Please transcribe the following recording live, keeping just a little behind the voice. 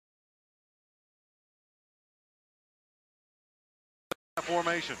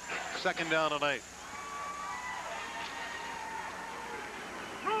formation. 2nd down and 8.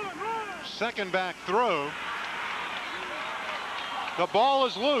 Second back throw. The ball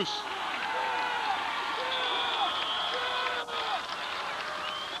is loose.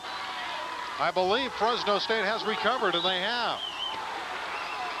 I believe Fresno State has recovered, and they have.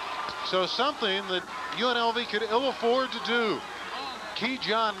 So something that UNLV could ill afford to do.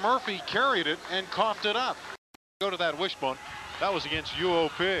 John Murphy carried it and coughed it up. Go to that wishbone. That was against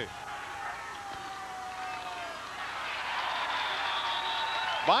UOP.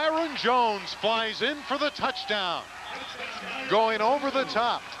 Byron Jones flies in for the touchdown. Going over the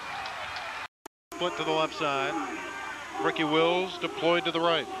top. Foot to the left side. Ricky Wills deployed to the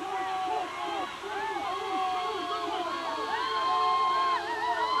right.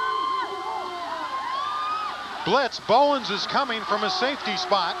 Blitz. Bowens is coming from a safety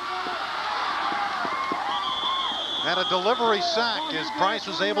spot. And a delivery sack as Price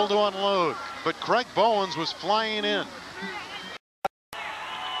was able to unload. But Craig Bowens was flying in.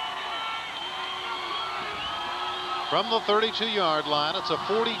 From the 32-yard line, it's a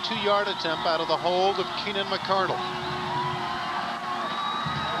 42-yard attempt out of the hold of Keenan McCardle.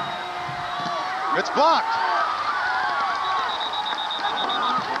 It's blocked.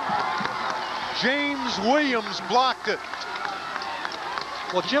 James Williams blocked it.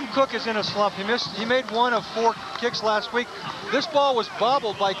 Well, Jim Cook is in a slump. He made 1 of 4 kicks last week. This ball was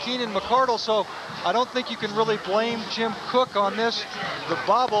bobbled by Keenan McCardle, so I don't think you can really blame Jim Cook on this. The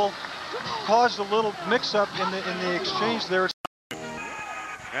bobble caused a little mix-up in the exchange there.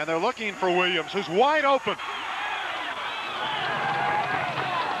 And they're looking for Williams, who's wide open.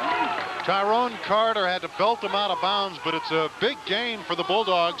 Tyrone Carter had to belt him out of bounds, but it's a big gain for the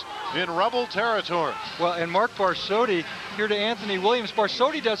Bulldogs in Rebel territory. Well, and Mark Barsotti here to Anthony Williams.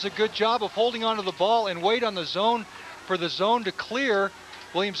 Barsotti does a good job of holding onto the ball and wait on the zone for the zone to clear.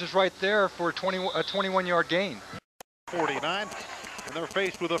 Williams is right there for a 21-yard gain. 49, and they're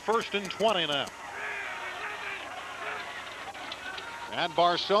faced with a 1st and 20 now. And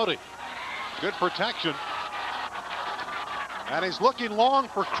Barsotti, good protection. And he's looking long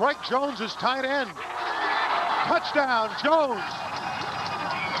for Craig Jones, his tight end. Touchdown, Jones.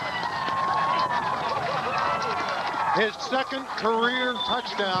 His 2nd career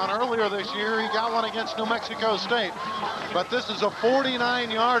touchdown. Earlier this year, he got one against New Mexico State. But this is a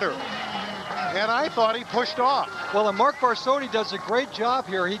 49-yarder. And I thought he pushed off. Well, and Mark Barsotti does a great job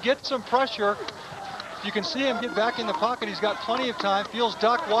here. He gets some pressure. You can see him get back in the pocket. He's got plenty of time. Feels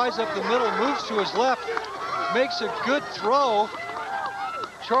Doc Wise up the middle, moves to his left. Makes a good throw.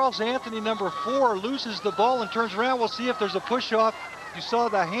 Charles Anthony, number 4, loses the ball and turns around. We'll see if there's a push-off. You saw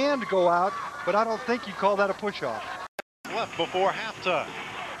the hand go out, but I don't think you call that a push-off. Left before halftime.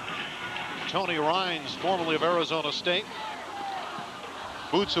 Tony Rines, formerly of Arizona State,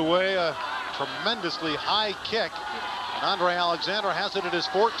 boots away a tremendously high kick. And Andre Alexander has it at his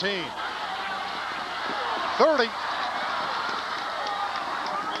 14. 30.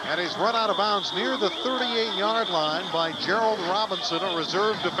 And he's run out of bounds near the 38-yard line by Gerald Robinson, a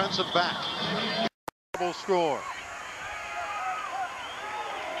reserve defensive back. Double score.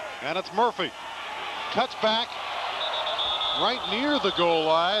 And it's Murphy. Cuts back right near the goal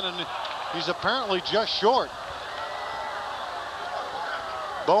line, and he's apparently just short.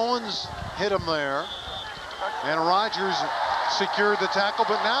 Bowens hit him there, and Rogers secured the tackle,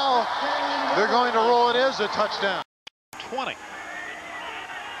 but now they're going to roll it as a touchdown. 20.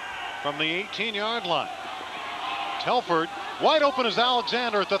 From the 18-yard line. Telford, wide open is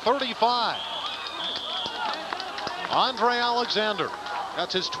Alexander at the 35. Andre Alexander,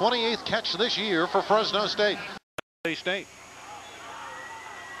 that's his 28th catch this year for Fresno State.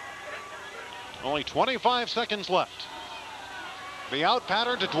 Only 25 seconds left. The out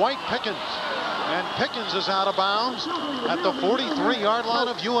pattern to Dwight Pickens. And Pickens is out of bounds at the 43-yard line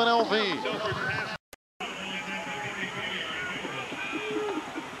of UNLV.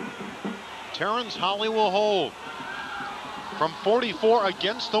 Terrence Holly will hold from 44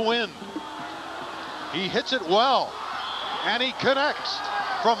 against the wind. He hits it well, and he connects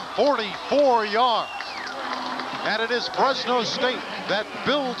from 44 yards. And it is Fresno State that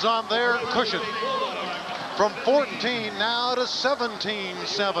builds on their cushion. From 14 now to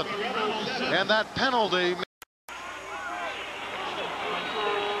 17-7. And that penalty.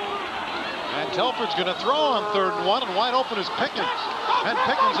 And Telford's going to throw on 3rd and 1, and wide open is Pickens. And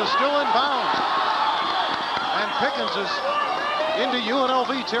Pickens is still in bounds. And Pickens is into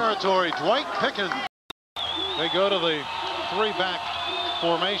UNLV territory. Dwight Pickens. They go to the 3-back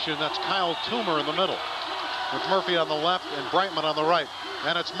formation. That's Kyle Toomer in the middle, with Murphy on the left and Brightman on the right.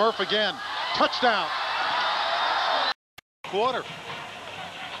 And it's Murph again. Touchdown. Quarter.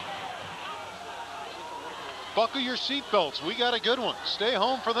 Buckle your seatbelts. We got a good one. Stay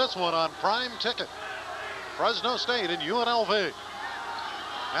home for this one on Prime Ticket. Fresno State and UNLV.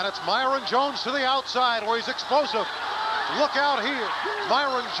 And it's Myron Jones to the outside where he's explosive. Look out here.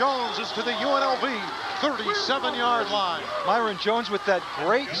 Myron Jones is to the UNLV 37-yard line. Myron Jones with that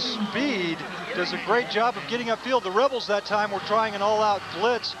great speed does a great job of getting upfield. The Rebels that time were trying an all-out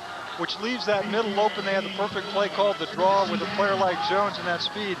blitz, which leaves that middle open. They had the perfect play called the draw with a player like Jones and that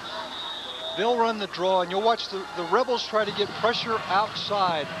speed. They'll run the draw, and you'll watch the Rebels try to get pressure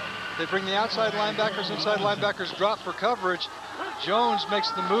outside. They bring the outside linebackers, inside linebackers drop for coverage. Jones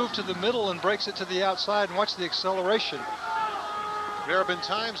makes the move to the middle and breaks it to the outside, and watch the acceleration. There have been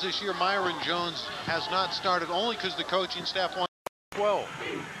times this year Myron Jones has not started only because the coaching staff wants 12.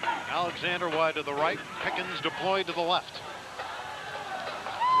 Alexander wide to the right, Pickens deployed to the left.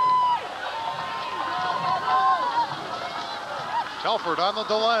 Telford on the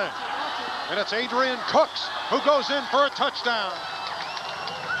delay. And it's Adrian Cooks who goes in for a touchdown.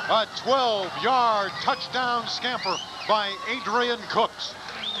 A 12-yard touchdown scamper by Adrian Cooks.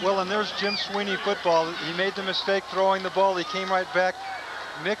 Well, and there's Jim Sweeney football. He made the mistake throwing the ball. He came right back,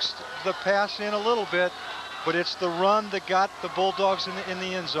 mixed the pass in a little bit, but it's the run that got the Bulldogs in the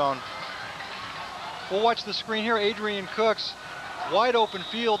end zone. We'll watch the screen here. Adrian Cooks, wide open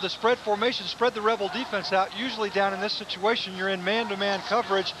field. The spread formation spread the Rebel defense out. Usually down in this situation, you're in man-to-man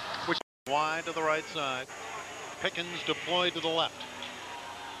coverage, which wide to the right side. Pickens deployed to the left.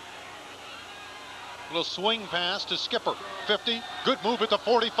 Little swing pass to Skipper. 50. Good move at the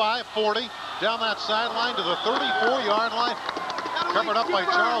 45, 40. Down that sideline to the 34-yard line. Covered up by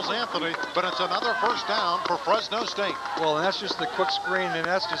Charles Anthony, but it's another first down for Fresno State. Well, and that's just the quick screen, and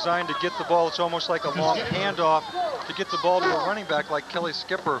that's designed to get the ball. It's almost like a long handoff to get the ball to a running back like Kelly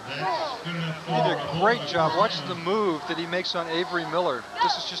Skipper. He did a great job. Watch the move that he makes on Avery Miller.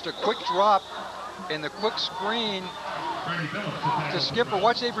 This is just a quick drop and the quick screen to Skipper.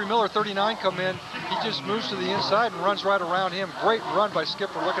 Watch Avery Miller, 39, come in. He just moves to the inside and runs right around him. Great run by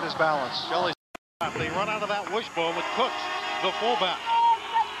Skipper. Look at his balance. They run out of that wishbone with Cooks, the fullback.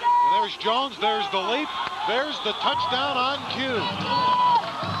 And there's Jones, there's the leap, there's the touchdown on cue.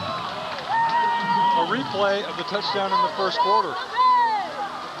 A replay of the touchdown in the first quarter.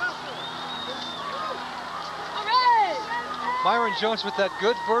 Myron Jones with that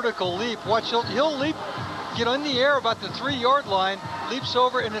good vertical leap. Watch, he'll leap, get in the air about the 3-yard line, leaps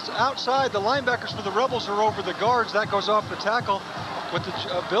over, and it's outside. The linebackers for the Rebels are over the guards. That goes off the tackle. With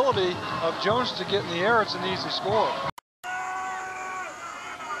the ability of Jones to get in the air, it's an easy score.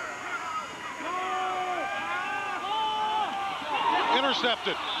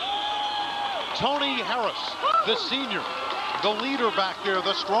 Intercepted. Tony Harris, the senior, the leader back there,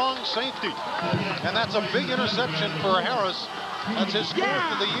 the strong safety. And that's a big interception for Harris. That's his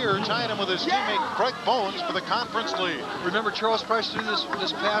 4th of the year, tying him with his teammate Craig Bones for the conference lead. Remember, Charles Price threw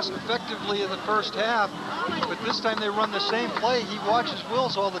this pass effectively in the first half, but this time they run the same play. He watches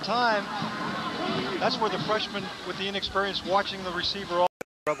Wills all the time. That's where the freshman with the inexperience watching the receiver all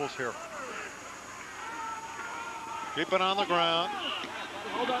the Rebels here. Keep it on the ground.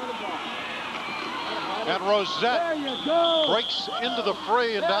 And Rosette breaks into the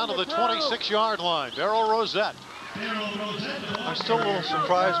fray and down to the 26-yard line. Darrell Rosette. I'm still a little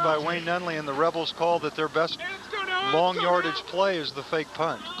surprised by Wayne Nunley and the Rebels' call that their best long yardage play is the fake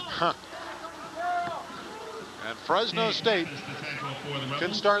punt. Huh. And Fresno State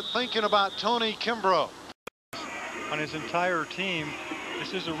can start thinking about Tony Kimbrough. On his entire team,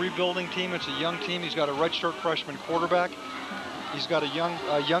 this is a rebuilding team. It's a young team. He's got a redshirt freshman quarterback. He's got a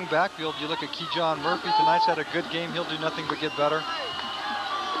young backfield. You look at Keyshawn Murphy. Tonight's had a good game. He'll do nothing but get better.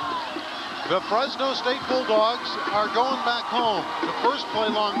 The Fresno State Bulldogs are going back home to first play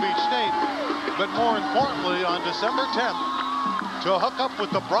Long Beach State, but more importantly on December 10th to hook up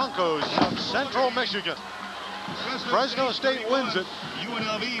with the Broncos of Central Michigan. Fresno State wins it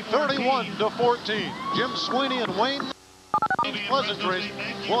 31-14. Jim Sweeney and Wayne Pleasantries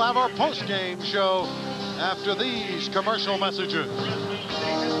will have our post-game show after these commercial messages.